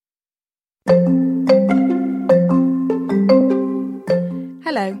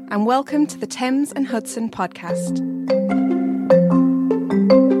Hello, and welcome to the Thames and Hudson podcast.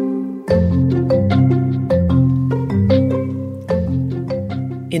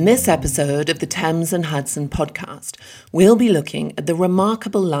 In this episode of the Thames and Hudson podcast, we'll be looking at the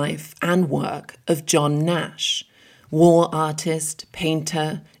remarkable life and work of John Nash, war artist,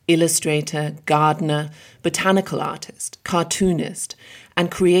 painter, illustrator, gardener, botanical artist, cartoonist, and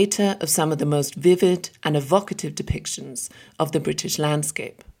creator of some of the most vivid and evocative depictions of the British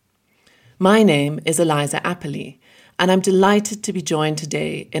landscape. My name is Eliza Apperly, and I'm delighted to be joined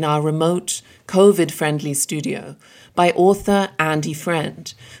today in our remote, COVID-friendly studio by author Andy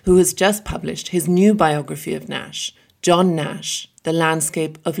Friend, who has just published his new biography of Nash, John Nash, The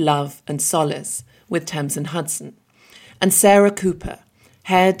Landscape of Love and Solace, with Thames and Hudson, and Sarah Cooper,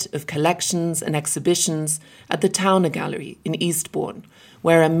 Head of Collections and Exhibitions at the Towner Gallery in Eastbourne,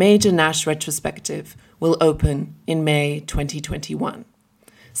 where a major Nash retrospective will open in May 2021.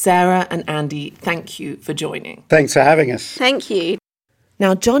 Sarah and Andy, thank you for joining. Thanks for having us. Thank you.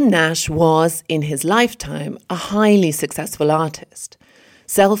 Now, John Nash was, in his lifetime, a highly successful artist.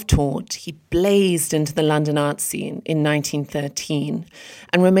 Self-taught, he blazed into the London art scene in 1913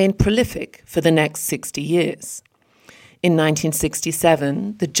 and remained prolific for the next 60 years. In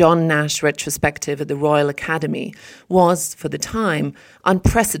 1967, the John Nash retrospective at the Royal Academy was, for the time,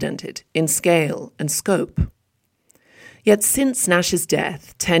 unprecedented in scale and scope. Yet since Nash's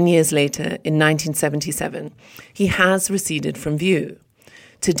death, 10 years later in 1977, he has receded from view.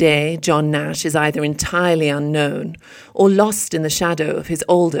 Today, John Nash is either entirely unknown or lost in the shadow of his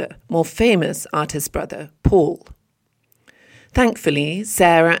older, more famous artist brother, Paul. Thankfully,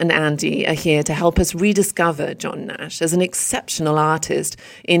 Sarah and Andy are here to help us rediscover John Nash as an exceptional artist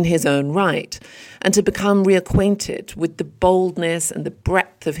in his own right and to become reacquainted with the boldness and the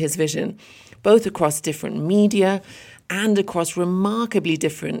breadth of his vision, both across different media and across remarkably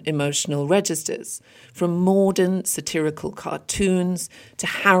different emotional registers, from modern satirical cartoons to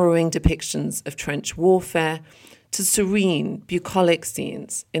harrowing depictions of trench warfare to serene, bucolic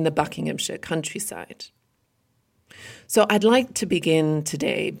scenes in the Buckinghamshire countryside. So I'd like to begin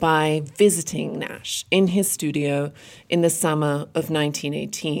today by visiting Nash in his studio in the summer of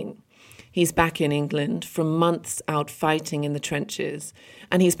 1918. He's back in England from months out fighting in the trenches,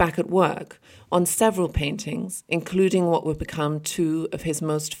 and he's back at work on several paintings, including what would become two of his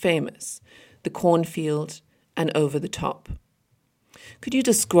most famous, The Cornfield and Over the Top. Could you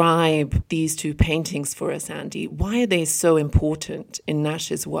describe these two paintings for us, Andy? Why are they so important in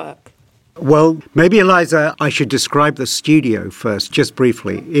Nash's work? Well, maybe, Eliza, I should describe the studio first, just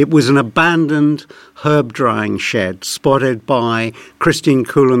briefly. It was an abandoned herb drying shed spotted by Christine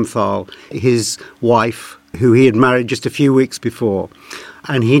Kuhlenthal, his wife, who he had married just a few weeks before.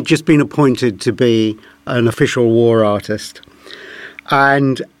 And he'd just been appointed to be an official war artist.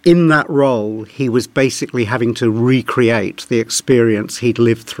 And in that role, he was basically having to recreate the experience he'd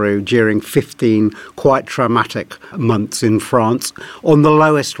lived through during 15 quite traumatic months in France on the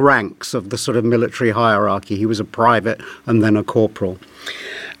lowest ranks of the sort of military hierarchy. He was a private and then a corporal.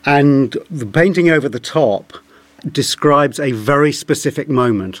 And the painting Over the Top describes a very specific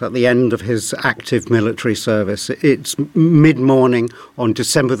moment at the end of his active military service. It's mid-morning on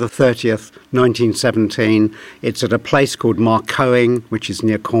December the 30th, 1917. It's at a place called Marcoing, which is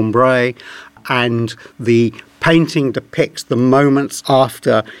near Cambrai, and the painting depicts the moments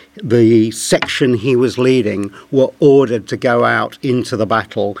after the section he was leading were ordered to go out into the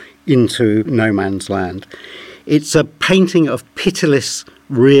battle, into no man's land. It's a painting of pitiless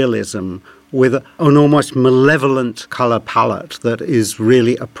realism with an almost malevolent colour palette that is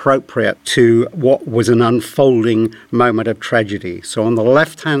really appropriate to what was an unfolding moment of tragedy. So on the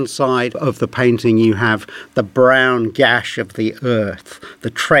left-hand side of the painting, you have the brown gash of the earth, the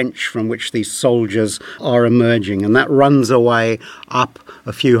trench from which these soldiers are emerging, and that runs away up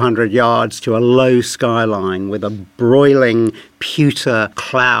a few hundred yards to a low skyline with a broiling pewter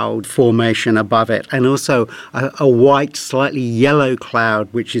cloud formation above it, and also a white, slightly yellow cloud,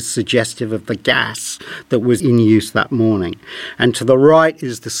 which is suggestive of the gas that was in use that morning. And to the right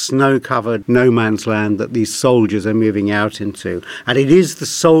is the snow-covered no man's land that these soldiers are moving out into. And it is the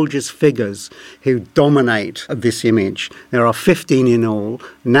soldiers' figures who dominate this image. There are 15 in all.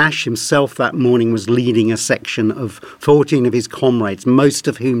 Nash himself that morning was leading a section of 14 of his comrades, most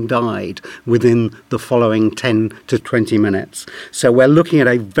of whom died within the following 10 to 20 minutes. So we're looking at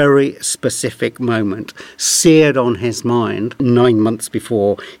a very specific moment, seared on his mind 9 months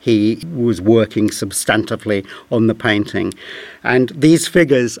before he was working substantively on the painting. And these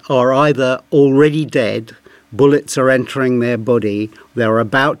figures are either already dead, bullets are entering their body, they're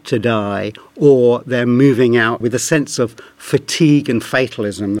about to die, or they're moving out with a sense of fatigue and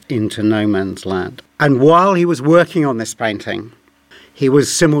fatalism into no man's land. And while he was working on this painting, he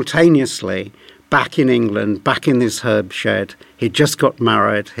was simultaneously back in England, back in this herb shed. He'd just got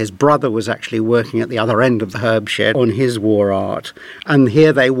married. His brother was actually working at the other end of the herb shed on his war art. And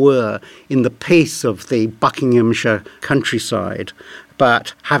here they were in the peace of the Buckinghamshire countryside,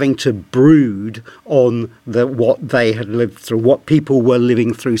 but having to brood on what they had lived through, what people were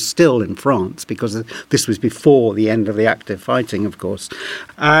living through still in France, because this was before the end of the active fighting, of course.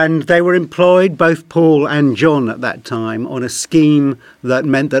 And they were employed, both Paul and John at that time, on a scheme that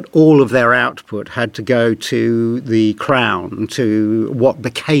meant that all of their output had to go to the Crown, to what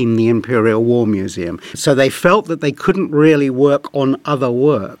became the Imperial War Museum. So they felt that they couldn't really work on other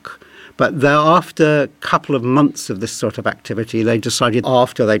work. But after a couple of months of this sort of activity, they decided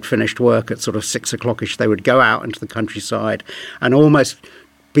after they'd finished work at sort of 6 o'clock-ish, they would go out into the countryside and almost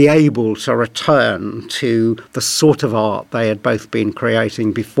be able to return to the sort of art they had both been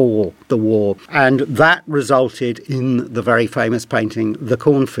creating before the war. And that resulted in the very famous painting, The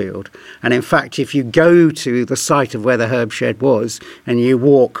Cornfield. And in fact, if you go to the site of where the herb shed was and you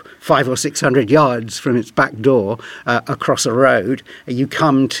walk 500 or 600 yards from its back door across a road, you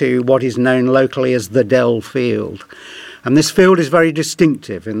come to what is known locally as the Dell Field. And this field is very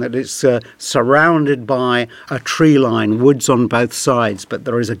distinctive in that it's surrounded by a tree line, woods on both sides, but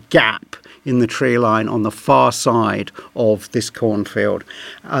there is a gap in the tree line on the far side of this cornfield.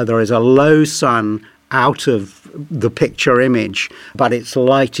 There is a low sun out of the picture image, but its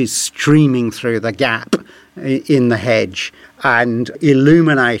light is streaming through the gap in the hedge and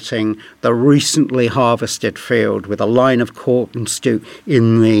illuminating the recently harvested field with a line of corn stook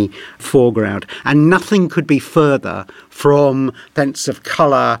in the foreground. And nothing could be further from sense of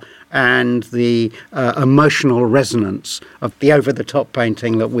colour and the emotional resonance of the over-the-top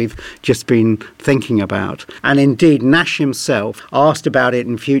painting that we've just been thinking about. And indeed, Nash himself, asked about it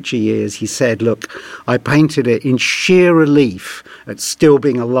in future years, he said, look, I painted it in sheer relief at still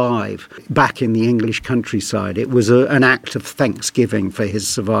being alive back in the English countryside. It was an act of thanksgiving for his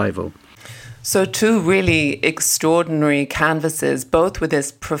survival. So two really extraordinary canvases, both with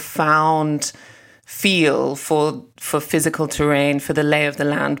this profound feel for physical terrain, for the lay of the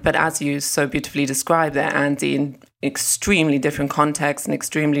land, but as you so beautifully described there, Andy, in extremely different contexts and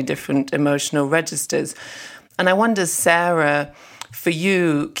extremely different emotional registers. And I wonder, Sarah, for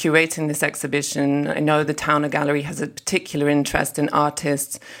you curating this exhibition, I know the Towner Gallery has a particular interest in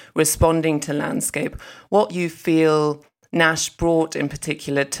artists responding to landscape. What you feel Nash brought in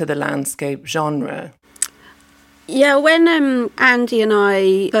particular to the landscape genre? Yeah, when Andy and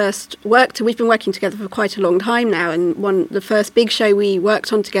I first worked, we've been working together for quite a long time now, and the first big show we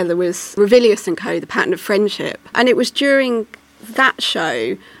worked on together was Revilius & Co., The Pattern of Friendship. And it was during that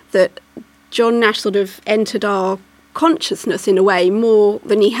show that John Nash sort of entered our consciousness in a way more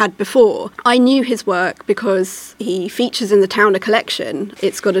than he had before. I knew his work because he features in the Towner collection.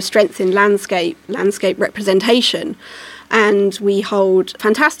 It's got a strength in landscape representation. And we hold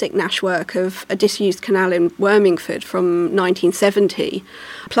fantastic Nash work of a disused canal in Wormingford from 1970,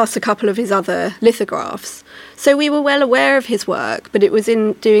 plus a couple of his other lithographs. So we were well aware of his work, but it was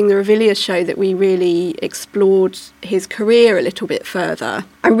in doing the Revilius show that we really explored his career a little bit further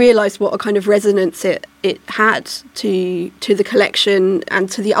and realised what a kind of resonance it had to the collection and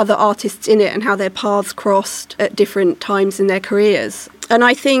to the other artists in it and how their paths crossed at different times in their careers. And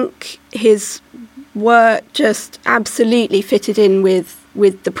I think his work just absolutely fitted in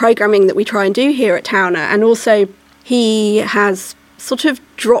with the programming that we try and do here at Towner. And also he has sort of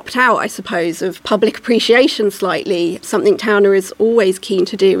dropped out, I suppose, of public appreciation slightly. Something Towner is always keen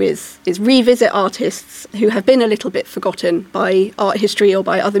to do is revisit artists who have been a little bit forgotten by art history or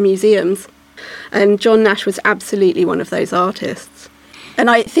by other museums. And John Nash was absolutely one of those artists. And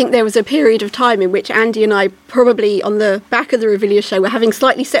I think there was a period of time in which Andy and I, probably on the back of the Revilius show, were having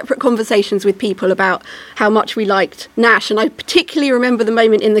slightly separate conversations with people about how much we liked Nash. And I particularly remember the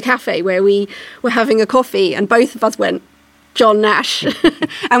moment in the cafe where we were having a coffee and both of us went, John Nash.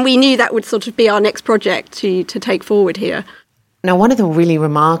 And we knew that would sort of be our next project to take forward here. Now, one of the really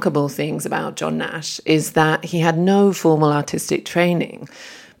remarkable things about John Nash is that he had no formal artistic training.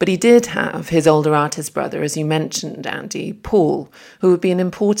 But he did have his older artist brother, as you mentioned, Andy, Paul, who would be an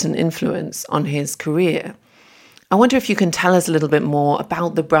important influence on his career. I wonder if you can tell us a little bit more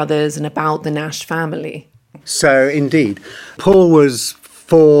about the brothers and about the Nash family. So, indeed, Paul was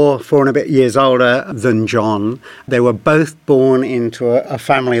 4 and a bit years older than John. They were both born into a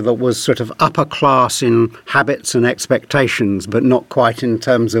family that was sort of upper class in habits and expectations, but not quite in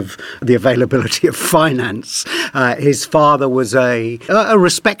terms of the availability of finance. His father was a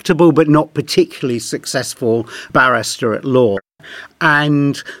respectable but not particularly successful barrister at law.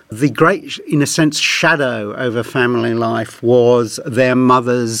 And the great, in a sense, shadow over family life was their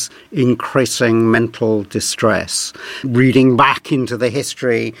mother's increasing mental distress. Reading back into the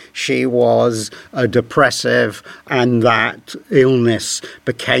history, she was a depressive, and that illness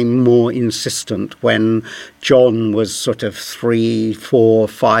became more insistent when John was sort of 3, 4,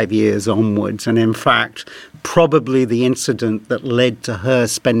 5 years onwards. And in fact, probably the incident that led to her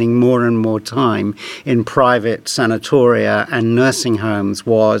spending more and more time in private sanatoria and nursing homes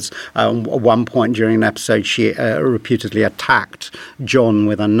was at one point during an episode she reputedly attacked John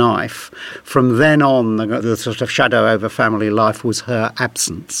with a knife. From then on, the sort of shadow over family life was her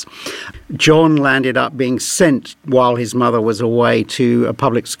absence. John landed up being sent while his mother was away to a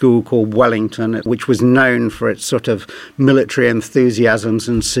public school called Wellington, which was known for its sort of military enthusiasms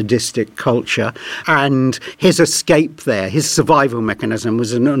and sadistic culture. And his escape there, his survival mechanism,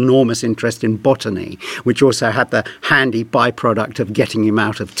 was an enormous interest in botany, which also had the handy byproduct of getting him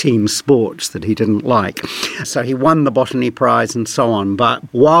out of team sports that he didn't like. So he won the botany prize and so on. But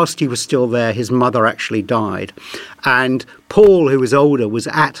whilst he was still there, his mother actually died. And Paul, who was older, was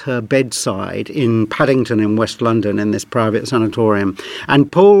at her bedside in Paddington in West London in this private sanatorium.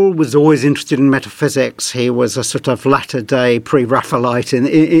 And Paul was always interested in metaphysics. He was a sort of latter-day pre-Raphaelite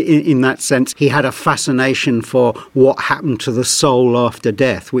in that sense. He had a fascination for what happened to the soul after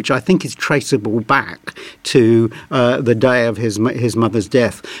death, which I think is traceable back to the day of his mother's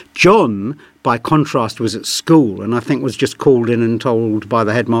death. John, by contrast, was at school and I think was just called in and told by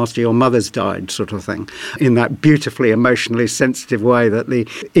the headmaster, your mother's died, sort of thing, in that beautifully emotionally sensitive way that the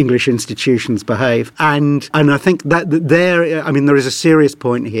English institutions behave. And I think that there is a serious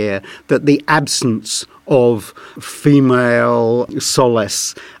point here that the absence of female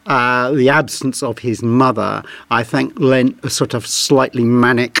solace, the absence of his mother, I think lent a sort of slightly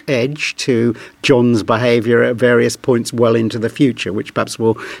manic edge to John's behaviour at various points well into the future, which perhaps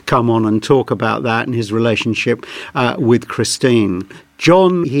we'll come on and talk about that and his relationship with Christine.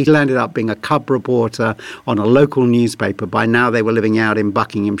 John, he landed up being a cub reporter on a local newspaper. By now they were living out in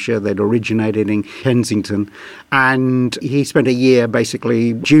Buckinghamshire. They'd originated in Kensington. And he spent a year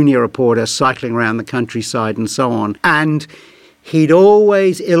basically junior reporter, cycling around the countryside and so on. And he'd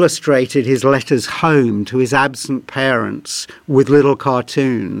always illustrated his letters home to his absent parents with little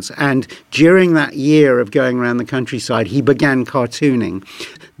cartoons. And during that year of going around the countryside, he began cartooning.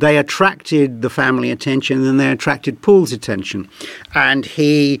 They attracted the family attention and they attracted Paul's attention. And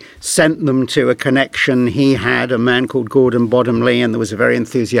he sent them to a connection he had, a man called Gordon Bottomley, and there was a very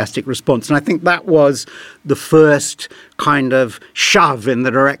enthusiastic response. And I think that was the first kind of shove in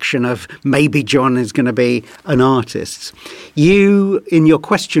the direction of maybe John is going to be an artist. You, in your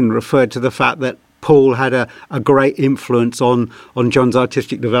question, referred to the fact that Paul had a great influence on John's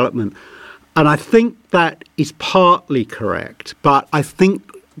artistic development. And I think that is partly correct, but I think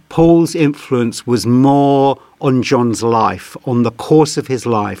Paul's influence was more on John's life, on the course of his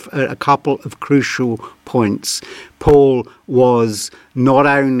life, at a couple of crucial points. Paul was not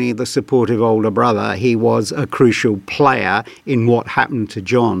only the supportive older brother, he was a crucial player in what happened to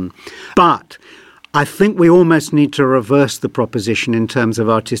John. But I think we almost need to reverse the proposition in terms of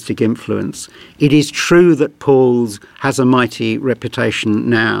artistic influence. It is true that Paul has a mighty reputation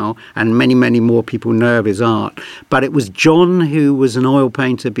now, and many, many more people know of his art. But it was John who was an oil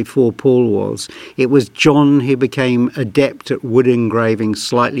painter before Paul was. It was John who became adept at wood engraving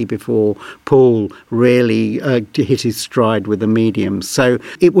slightly before Paul really hit his stride with the medium. So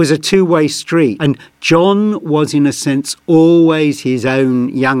it was a two-way street. And John was, in a sense, always his own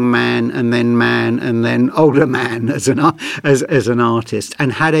young man and then older man as an artist,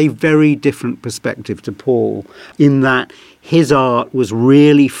 and had a very different perspective to Paul in that his art was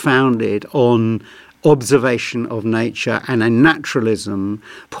really founded on observation of nature and a naturalism.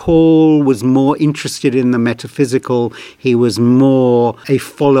 Paul was more interested in the metaphysical. He was more a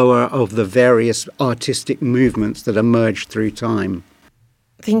follower of the various artistic movements that emerged through time.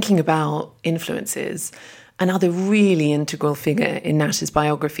 Thinking about influences, another really integral figure in Nash's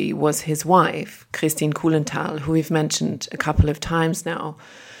biography was his wife, Christine Kuhlenthal, who we've mentioned a couple of times now.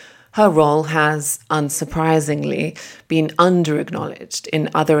 Her role has, unsurprisingly, been under-acknowledged in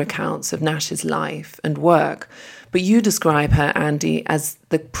other accounts of Nash's life and work, but you describe her, Andy, as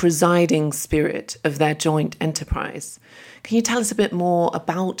the presiding spirit of their joint enterprise. Can you tell us a bit more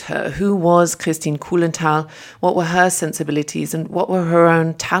about her? Who was Christine Kuhlenthal? What were her sensibilities and what were her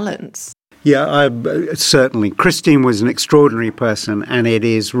own talents? Yeah, certainly. Christine was an extraordinary person, and it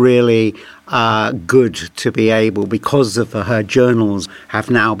is really good to be able, because of her journals have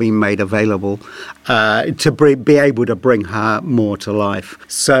now been made available, to be able to bring her more to life.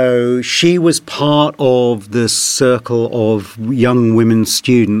 So she was part of the circle of young women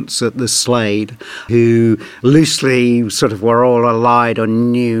students at the Slade who loosely sort of were all allied or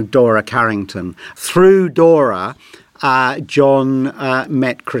knew Dora Carrington. Through Dora, John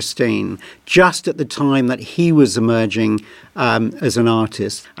met Christine just at the time that he was emerging as an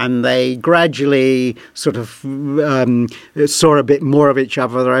artist, and they gradually sort of saw a bit more of each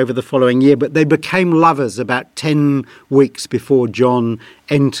other over the following year, but they became lovers about 10 weeks before John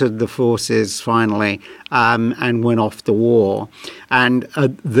entered the forces finally and went off to war. And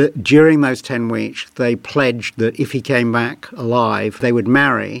during those 10 weeks, they pledged that if he came back alive, they would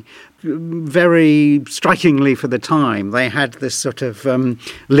marry. Very strikingly for the time, they had this sort of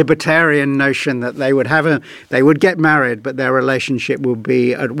libertarian notion that they would get married, but their relationship would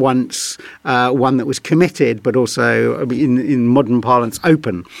be at once one that was committed, but also in modern parlance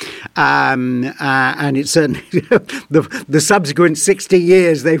open. And it certainly the subsequent 60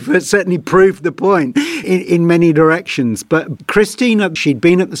 years they've certainly proved the point in many directions. But Christina, she'd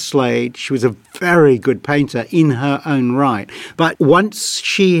been at the Slade. She was a very good painter in her own right. But once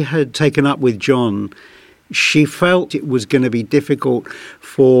she had taken up with John, she felt it was going to be difficult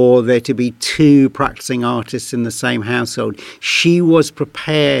for there to be two practicing artists in the same household. She was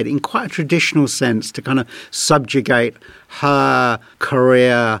prepared, in quite a traditional sense, to kind of subjugate her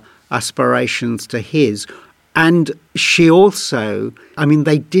career aspirations to his. And she also,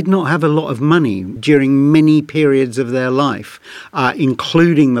 they did not have a lot of money during many periods of their life,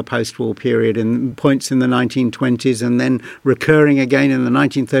 including the post-war period and points in the 1920s and then recurring again in the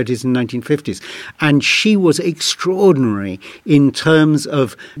 1930s and 1950s. And she was extraordinary in terms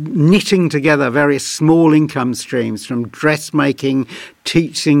of knitting together various small income streams, from dressmaking,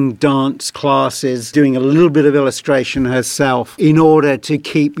 teaching dance classes, doing a little bit of illustration herself in order to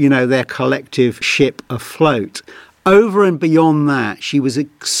keep, their collective ship afloat. Over and beyond that, she was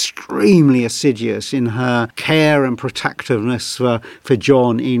extremely assiduous in her care and protectiveness for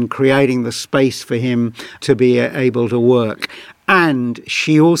John in creating the space for him to be able to work. And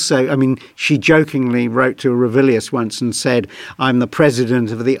she also, she jokingly wrote to Revilius once and said, "I'm the president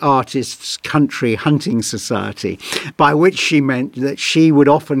of the Artists' Country Hunting Society," by which she meant that she would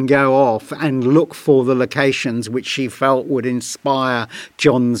often go off and look for the locations which she felt would inspire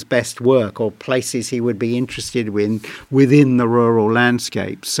John's best work, or places he would be interested in within the rural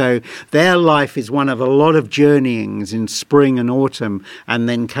landscape. So their life is one of a lot of journeyings in spring and autumn, and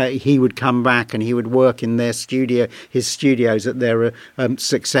then he would come back and he would work in his studios at their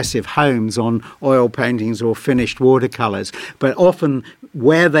successive homes on oil paintings or finished watercolours. But often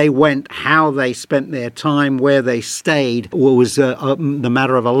where they went, how they spent their time, where they stayed, was the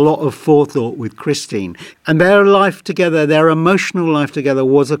matter of a lot of forethought with Christine. And their life together, their emotional life together,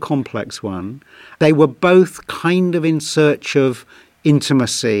 was a complex one. They were both kind of in search of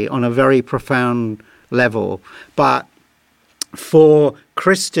intimacy on a very profound level. But for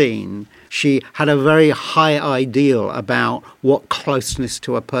Christine, she had a very high ideal about what closeness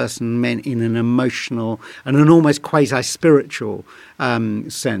to a person meant in an emotional and an almost quasi-spiritual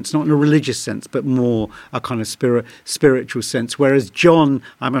sense, not in a religious sense, but more a kind of spiritual sense. Whereas John,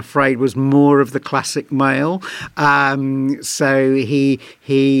 I'm afraid, was more of the classic male. So he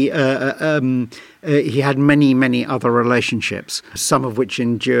had many, many other relationships, some of which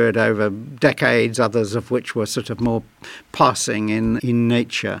endured over decades, others of which were sort of more passing in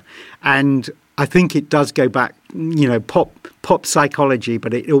nature. And I think it does go back, pop psychology,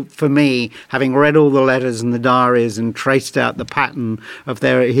 but for me, having read all the letters and the diaries and traced out the pattern of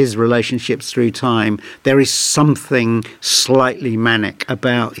his relationships through time, there is something slightly manic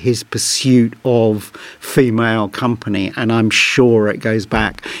about his pursuit of female company, and I'm sure it goes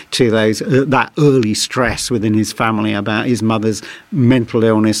back to that early stress within his family about his mother's mental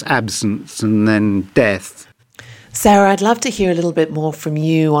illness, absence, and then death. Sarah, I'd love to hear a little bit more from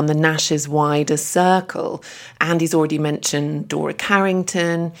you on the Nash's wider circle. Andy's already mentioned Dora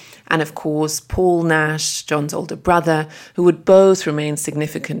Carrington and, of course, Paul Nash, John's older brother, who would both remain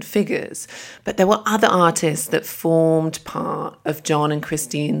significant figures. But there were other artists that formed part of John and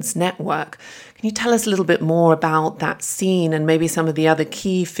Christine's network. Can you tell us a little bit more about that scene and maybe some of the other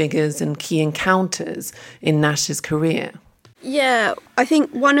key figures and key encounters in Nash's career? Yeah, I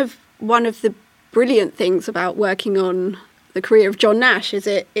think one of the brilliant things about working on the career of John Nash is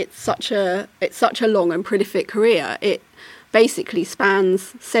it's such a long and prolific career. It basically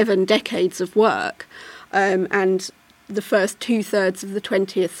spans 7 decades of work, and the first 2/3 of the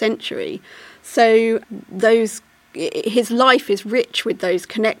 20th century. So his life is rich with those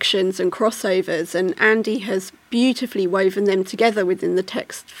connections and crossovers, and Andy has beautifully woven them together within the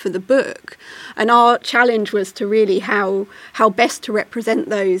text for the book. And our challenge was to really how best to represent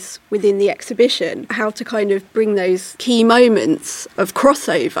those within the exhibition, how to kind of bring those key moments of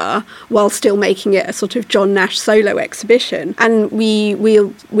crossover while still making it a sort of John Nash solo exhibition. And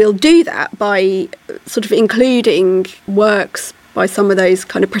we'll do that by sort of including works by some of those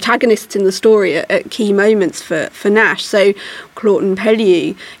kind of protagonists in the story at key moments for Nash. So Claughton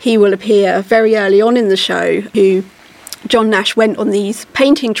Pellew, he will appear very early on in the show, who John Nash went on these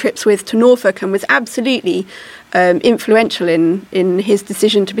painting trips with to Norfolk and was absolutely influential in his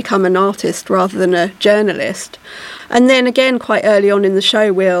decision to become an artist rather than a journalist. And then again, quite early on in the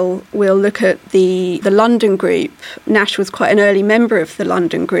show, we'll look at the London group. Nash was quite an early member of the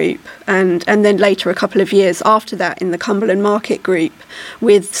London group, and then later, a couple of years after that, in the Cumberland Market group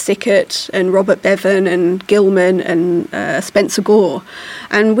with Sickert and Robert Bevan and Gilman and Spencer Gore.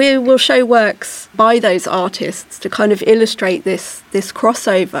 And we will show works by those artists to kind of illustrate this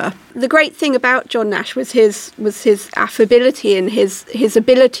crossover. The great thing about John Nash was his affability and his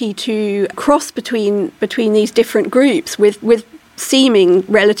ability to cross between these different groups with seeming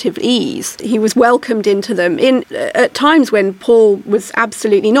relative ease. He was welcomed into them at times when Paul was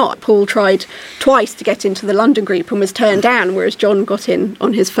absolutely not. Paul tried twice to get into the London group and was turned down, whereas John got in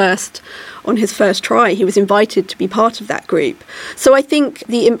on his first try. He was invited to be part of that group. So I think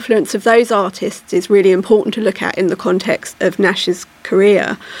the influence of those artists is really important to look at in the context of Nash's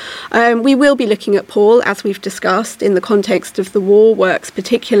career. We will be looking at Paul, as we've discussed, in the context of the war works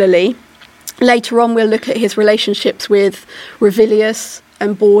particularly. Later on, we'll look at his relationships with Revilius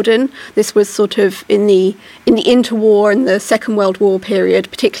and Borden. This was sort of in the interwar and the Second World War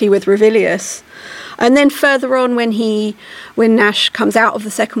period, particularly with Revilius. And then further on, when Nash comes out of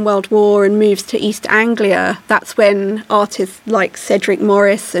the Second World War and moves to East Anglia, that's when artists like Cedric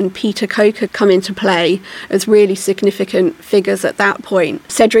Morris and Peter Coker come into play as really significant figures at that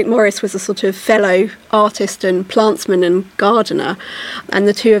point. Cedric Morris was a sort of fellow artist and plantsman and gardener, and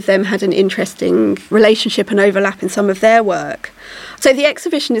the two of them had an interesting relationship and overlap in some of their work. So the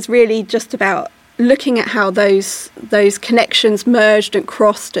exhibition is really just about looking at how those connections merged and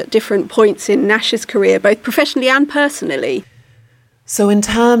crossed at different points in Nash's career, both professionally and personally. So in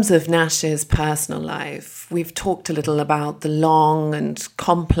terms of Nash's personal life, we've talked a little about the long and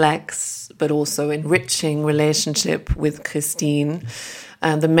complex but also enriching relationship with Christine,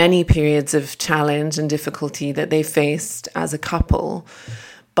 and the many periods of challenge and difficulty that they faced as a couple.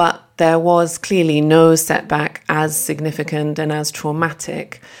 But there was clearly no setback as significant and as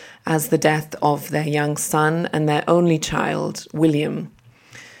traumatic as the death of their young son and their only child, William.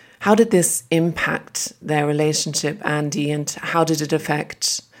 How did this impact their relationship, Andy, and how did it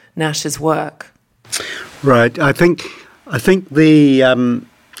affect Nash's work? Right. I think the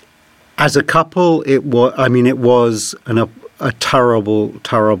as a couple, it was a terrible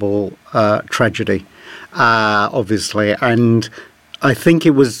tragedy, obviously, and I think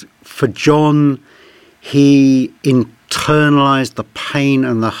it was for John. He internalized the pain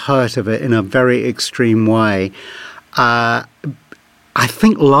and the hurt of it in a very extreme way. I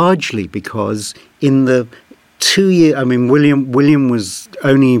think largely because in the 2 years, William was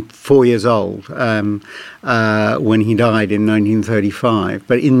only 4 years old when he died in 1935.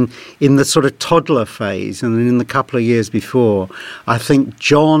 But in the sort of toddler phase and in the couple of years before, I think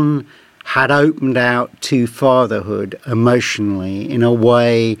John had opened out to fatherhood emotionally in a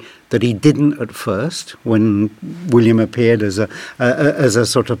way that he didn't at first when William appeared as a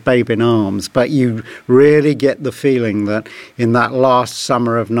sort of babe in arms. But you really get the feeling that in that last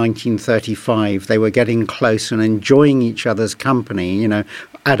summer of 1935, they were getting close and enjoying each other's company,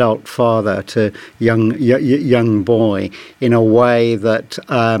 adult father to young boy in a way that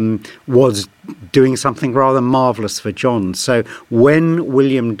was doing something rather marvellous for John. So when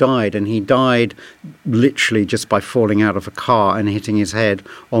William died, and he died literally just by falling out of a car and hitting his head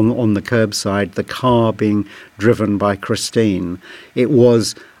on the curbside, the car being driven by Christine, it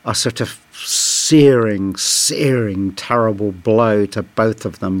was a sort of searing, terrible blow to both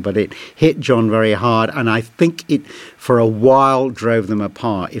of them, but it hit John very hard, and I think it, for a while, drove them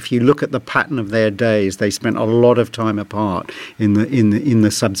apart. If you look at the pattern of their days, they spent a lot of time apart in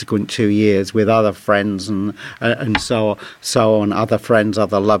the subsequent 2 years with other friends and so on, other friends,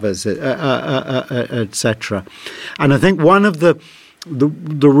 other lovers, etc. And I think one of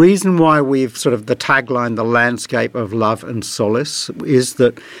the reason why we've sort of the tagline, the landscape of love and solace, is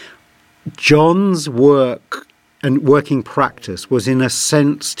that John's work and working practice was in a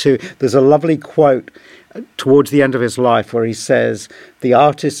sense there's a lovely quote towards the end of his life where he says, "The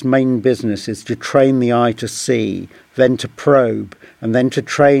artist's main business is to train the eye to see, then to probe, and then to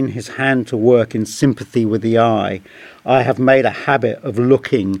train his hand to work in sympathy with the eye. I have made a habit of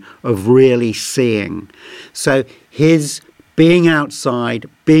looking, of really seeing." So his being outside,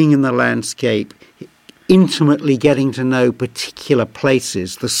 being in the landscape, intimately getting to know particular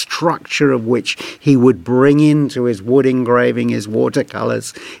places, the structure of which he would bring into his wood engraving, his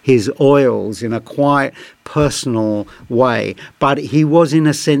watercolours, his oils in a quite personal way. But he was, in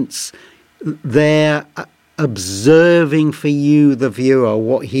a sense, there observing for you, the viewer,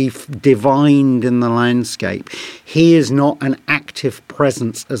 what he divined in the landscape. He is not an active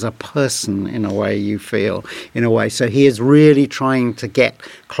presence as a person in a way, you feel, in a way. So he is really trying to get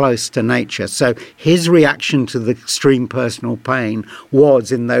close to nature. So his reaction to the extreme personal pain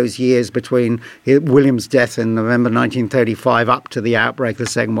was, in those years between William's death in November 1935 up to the outbreak of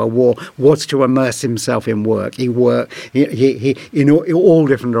the Second World War, was to immerse himself in work. He worked in all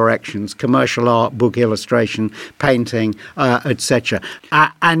different directions: commercial art, book illustration, painting, etc.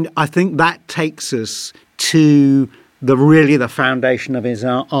 And I think that takes us to the foundation of his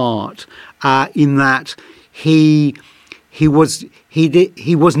art, in that he was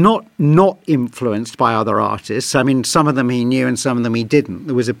not influenced by other artists. I mean, some of them he knew and some of them he didn't.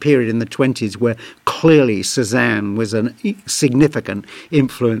 There was a period in the 20s where clearly Cézanne was a significant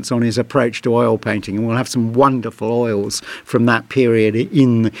influence on his approach to oil painting, and we'll have some wonderful oils from that period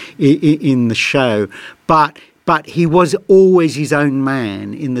in the show. But he was always his own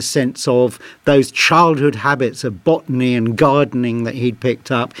man, in the sense of those childhood habits of botany and gardening that he'd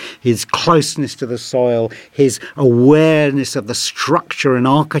picked up, his closeness to the soil, his awareness of the structure and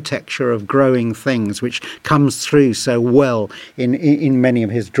architecture of growing things, which comes through so well in many of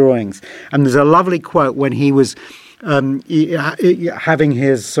his drawings. And there's a lovely quote when he was having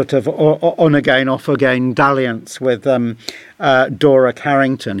his sort of on-again, off-again dalliance with Dora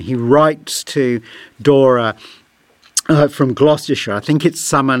Carrington. He writes to Dora from Gloucestershire. I think it's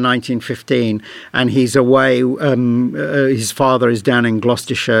summer 1915, and he's away. His father is down in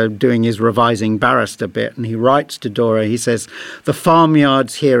Gloucestershire doing his revising barrister bit, and he writes to Dora. He says, "The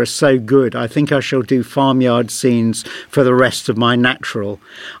farmyards here are so good. I think I shall do farmyard scenes for the rest of my natural.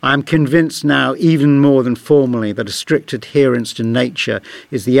 I am convinced now, even more than formerly, that a strict adherence to nature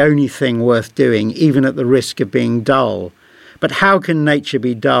is the only thing worth doing, even at the risk of being dull. But how can nature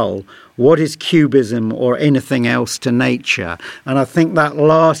be dull? What is cubism or anything else to nature?" And I think that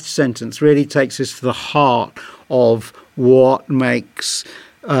last sentence really takes us to the heart of what makes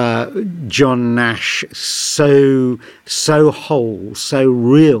John Nash so whole, so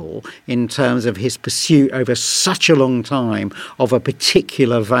real, in terms of his pursuit over such a long time of a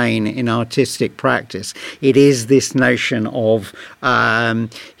particular vein in artistic practice. It is this notion of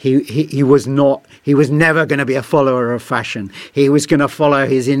he was never going to be a follower of fashion. He was going to follow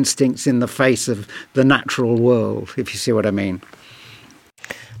his instincts in the face of the natural world, if you see what I mean.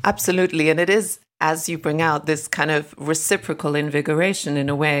 Absolutely. And it is, as you bring out, this kind of reciprocal invigoration in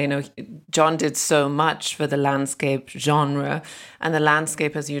a way. You know, John did so much for the landscape genre, and the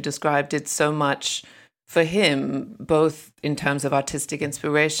landscape, as you described, did so much for him, both in terms of artistic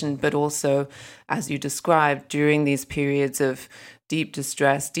inspiration, but also, as you described, during these periods of deep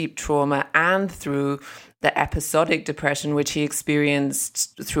distress, deep trauma, and through the episodic depression, which he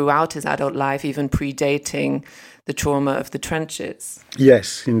experienced throughout his adult life, even predating the trauma of the trenches.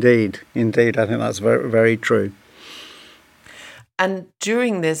 Yes, indeed. I think that's very, very true. And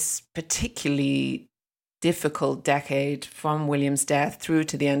during this particularly difficult decade, from William's death through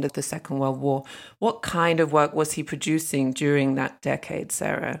to the end of the Second World War, what kind of work was he producing during that decade,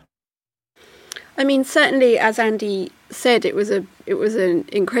 Sarah? I mean, certainly, as Andy said, it was an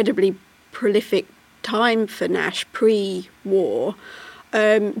incredibly prolific time for Nash pre-war.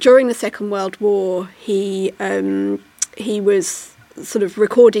 during the Second World War, he was sort of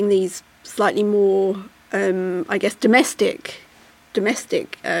recording these slightly more, domestic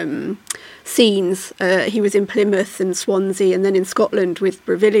scenes. He was in Plymouth and Swansea and then in Scotland with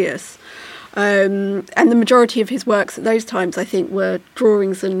Brevilius. And the majority of his works at those times, I think, were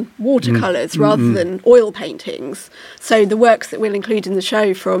drawings and watercolours rather than oil paintings. So the works that we'll include in the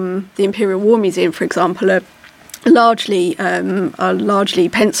show from the Imperial War Museum, for example, are largely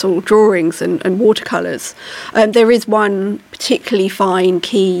pencil drawings and watercolours. There is one particularly fine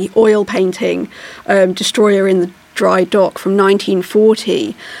key oil painting, Destroyer in the Dry Dock from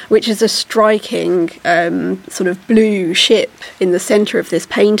 1940, which is a striking sort of blue ship in the centre of this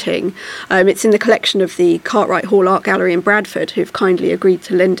painting. It's in the collection of the Cartwright Hall Art Gallery in Bradford, who've kindly agreed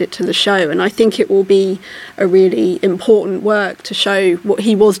to lend it to the show, and I think it will be a really important work to show what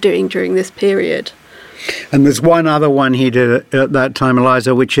he was doing during this period. And there's one other one he did at that time,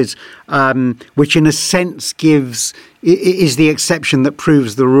 Eliza, which is which in a sense is the exception that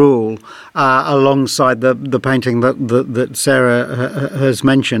proves the rule, alongside the painting that Sarah has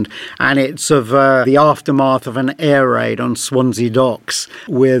mentioned. And it's of the aftermath of an air raid on Swansea docks,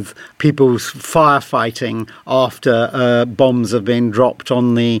 with people firefighting after bombs have been dropped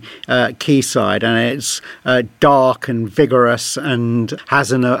on the quayside. And it's dark and vigorous and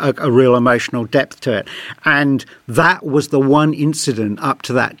has a real emotional depth to it. And that was the one incident up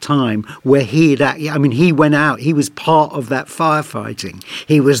to that time where he went out, he was part of that firefighting.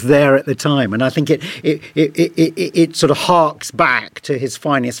 He was there at the time, and I think it sort of harks back to his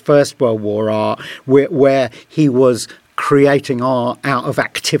finest First World War art, where he was creating art out of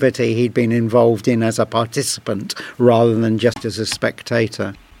activity he'd been involved in as a participant rather than just as a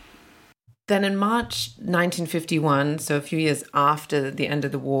spectator. Then in March 1951, so a few years after the end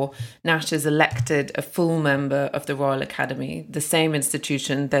of the war, Nash is elected a full member of the Royal Academy, the same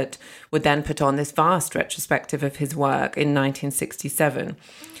institution that would then put on this vast retrospective of his work in 1967.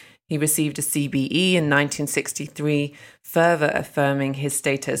 He received a CBE in 1963, further affirming his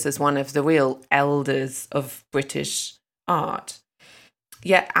status as one of the real elders of British art.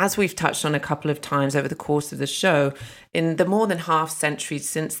 Yet, as we've touched on a couple of times over the course of the show, in the more than half century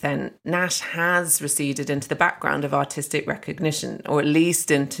since then, Nash has receded into the background of artistic recognition, or at least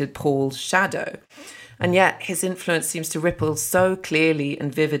into Paul's shadow. And yet his influence seems to ripple so clearly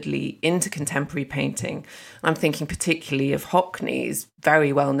and vividly into contemporary painting. I'm thinking particularly of Hockney's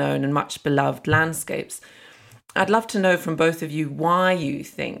very well-known and much beloved landscapes. I'd love to know from both of you why you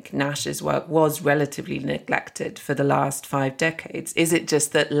think Nash's work was relatively neglected for the last 5 decades. Is it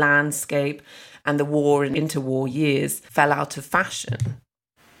just that landscape and the war and interwar years fell out of fashion?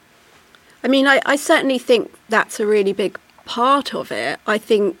 I mean, I certainly think that's a really big part of it. I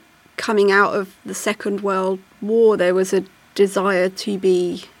think coming out of the Second World War, there was a desire to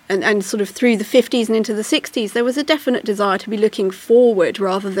be, and sort of through the 50s and into the 60s, there was a definite desire to be looking forward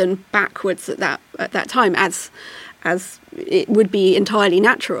rather than backwards at that time, as it would be entirely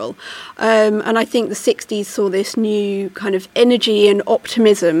natural. And I think the 60s saw this new kind of energy and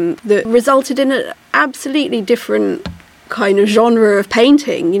optimism that resulted in an absolutely different kind of genre of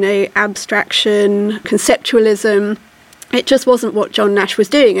painting, abstraction, conceptualism. It just wasn't what John Nash was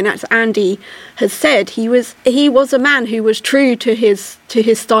doing, and as Andy has said, he was a man who was true to his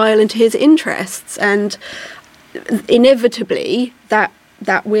style and to his interests, and inevitably that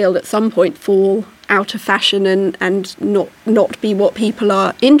will at some point fall out of fashion and not be what people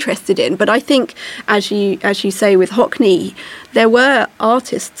are interested in. But I think, as you say with Hockney, there were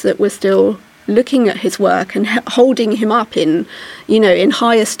artists that were still looking at his work and holding him up in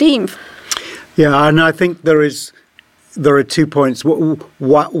high esteem. Yeah, and I think there are 2 points,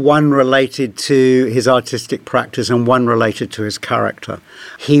 one related to his artistic practice and one related to his character.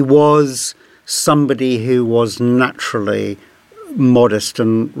 He was somebody who was naturally modest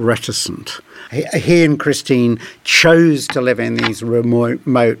and reticent. He and Christine chose to live in these remote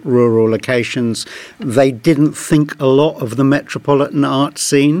rural locations. They didn't think a lot of the metropolitan art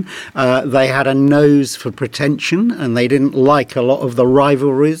scene. They had a nose for pretension, and they didn't like a lot of the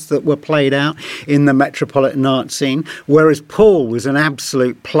rivalries that were played out in the metropolitan art scene, whereas Paul was an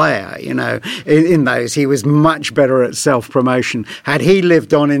absolute player, in those. He was much better at self-promotion. Had he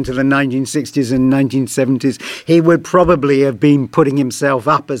lived on into the 1960s and 1970s, he would probably have been putting himself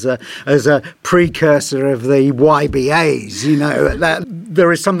up as a precursor of the YBAs, that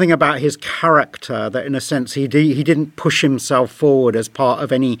there is something about his character that in a sense he didn't push himself forward as part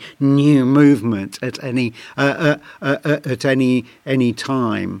of any new movement at any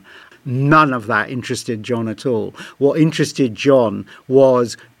time. None of that interested John at all. What interested John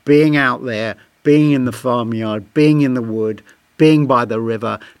was being out there, being in the farmyard, being in the wood, being by the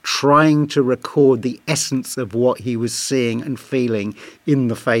river, trying to record the essence of what he was seeing and feeling in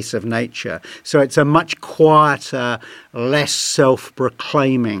the face of nature. So it's a much quieter, less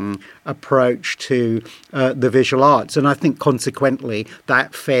self-proclaiming approach to the visual arts. And I think consequently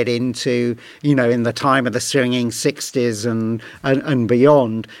that fed into, in the time of the swinging 60s and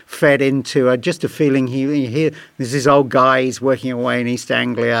beyond, fed into just a feeling there's this old guy, he's working away in East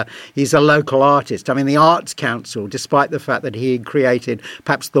Anglia, he's a local artist. I mean, the Arts Council, despite the fact that he had created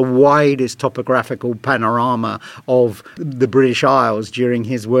perhaps the widest topographical panorama of the British Isles during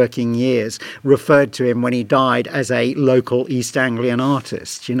his working years, referred to him when he died as a local East Anglian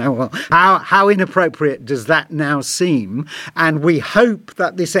artist. How inappropriate does that now seem? And we hope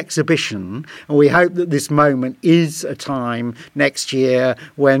that this exhibition, and we hope that this moment is a time next year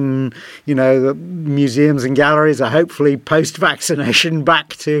when, the museums and galleries are hopefully post-vaccination back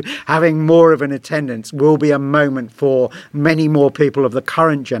to having more of an attendance, will be a moment for many more people of the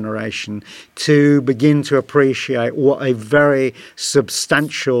current generation to begin to appreciate what a very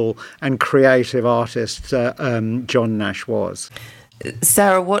substantial and creative artist John Nash was.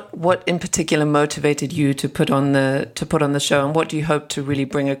 Sarah, what in particular motivated you to put on the show, and what do you hope to really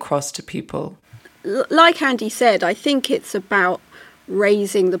bring across to people? Like Andy said, I think it's about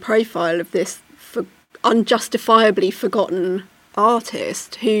raising the profile of this unjustifiably forgotten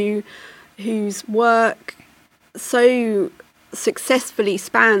artist whose work so successfully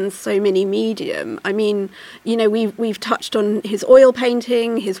spans so many medium. I mean, we've touched on his oil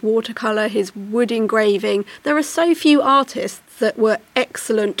painting, his watercolour, his wood engraving. There are so few artists that were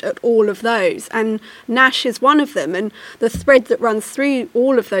excellent at all of those, and Nash is one of them. And the thread that runs through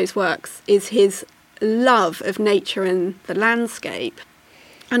all of those works is his love of nature and the landscape.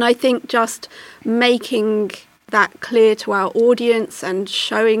 And I think just making that clear to our audience and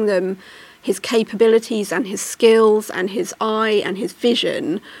showing them his capabilities and his skills and his eye and his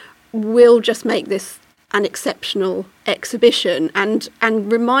vision will just make this an exceptional exhibition and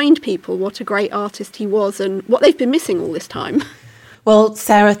remind people what a great artist he was and what they've been missing all this time. Well,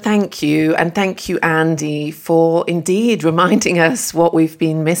 Sarah, thank you. And thank you, Andy, for indeed reminding us what we've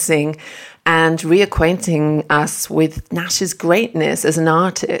been missing and reacquainting us with Nash's greatness as an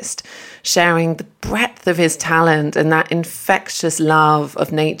artist, sharing the breadth of his talent and that infectious love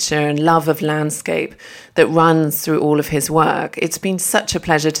of nature and love of landscape that runs through all of his work. It's been such a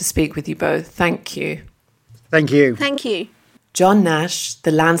pleasure to speak with you both. Thank you. Thank you. Thank you. John Nash,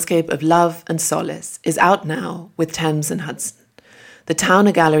 The Landscape of Love and Solace, is out now with Thames and Hudson. The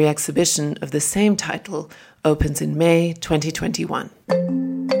Towner Gallery exhibition of the same title opens in May 2021.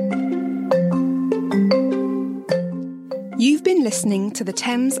 You've been listening to the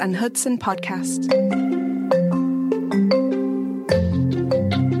Thames and Hudson podcast.